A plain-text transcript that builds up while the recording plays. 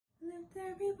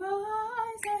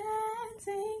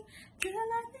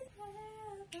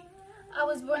I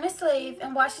was born a slave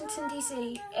in Washington,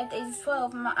 D.C. At the age of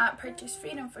 12, my aunt purchased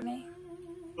freedom for me.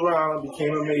 I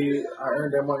became a maid. I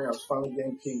earned that money. I was finally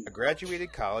getting paid. I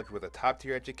graduated college with a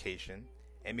top-tier education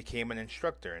and became an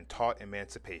instructor and taught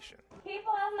emancipation.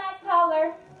 People of my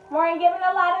color weren't given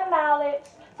a lot of knowledge,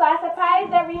 so I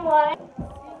surprised everyone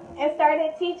and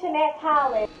started teaching at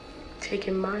college.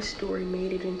 Taking my story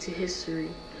made it into history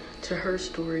to her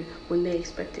story when they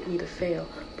expected me to fail,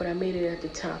 but I made it at the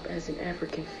top as an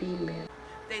African female.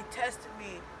 They tested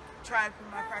me, tried to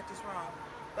prove my practice wrong,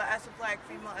 but as a black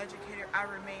female educator, I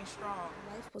remain strong.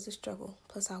 Life was a struggle,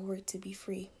 plus I worked to be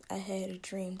free. I had a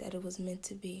dream that it was meant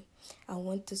to be. I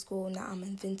went to school, now I'm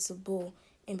invincible,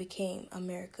 and became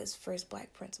America's first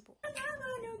black principal.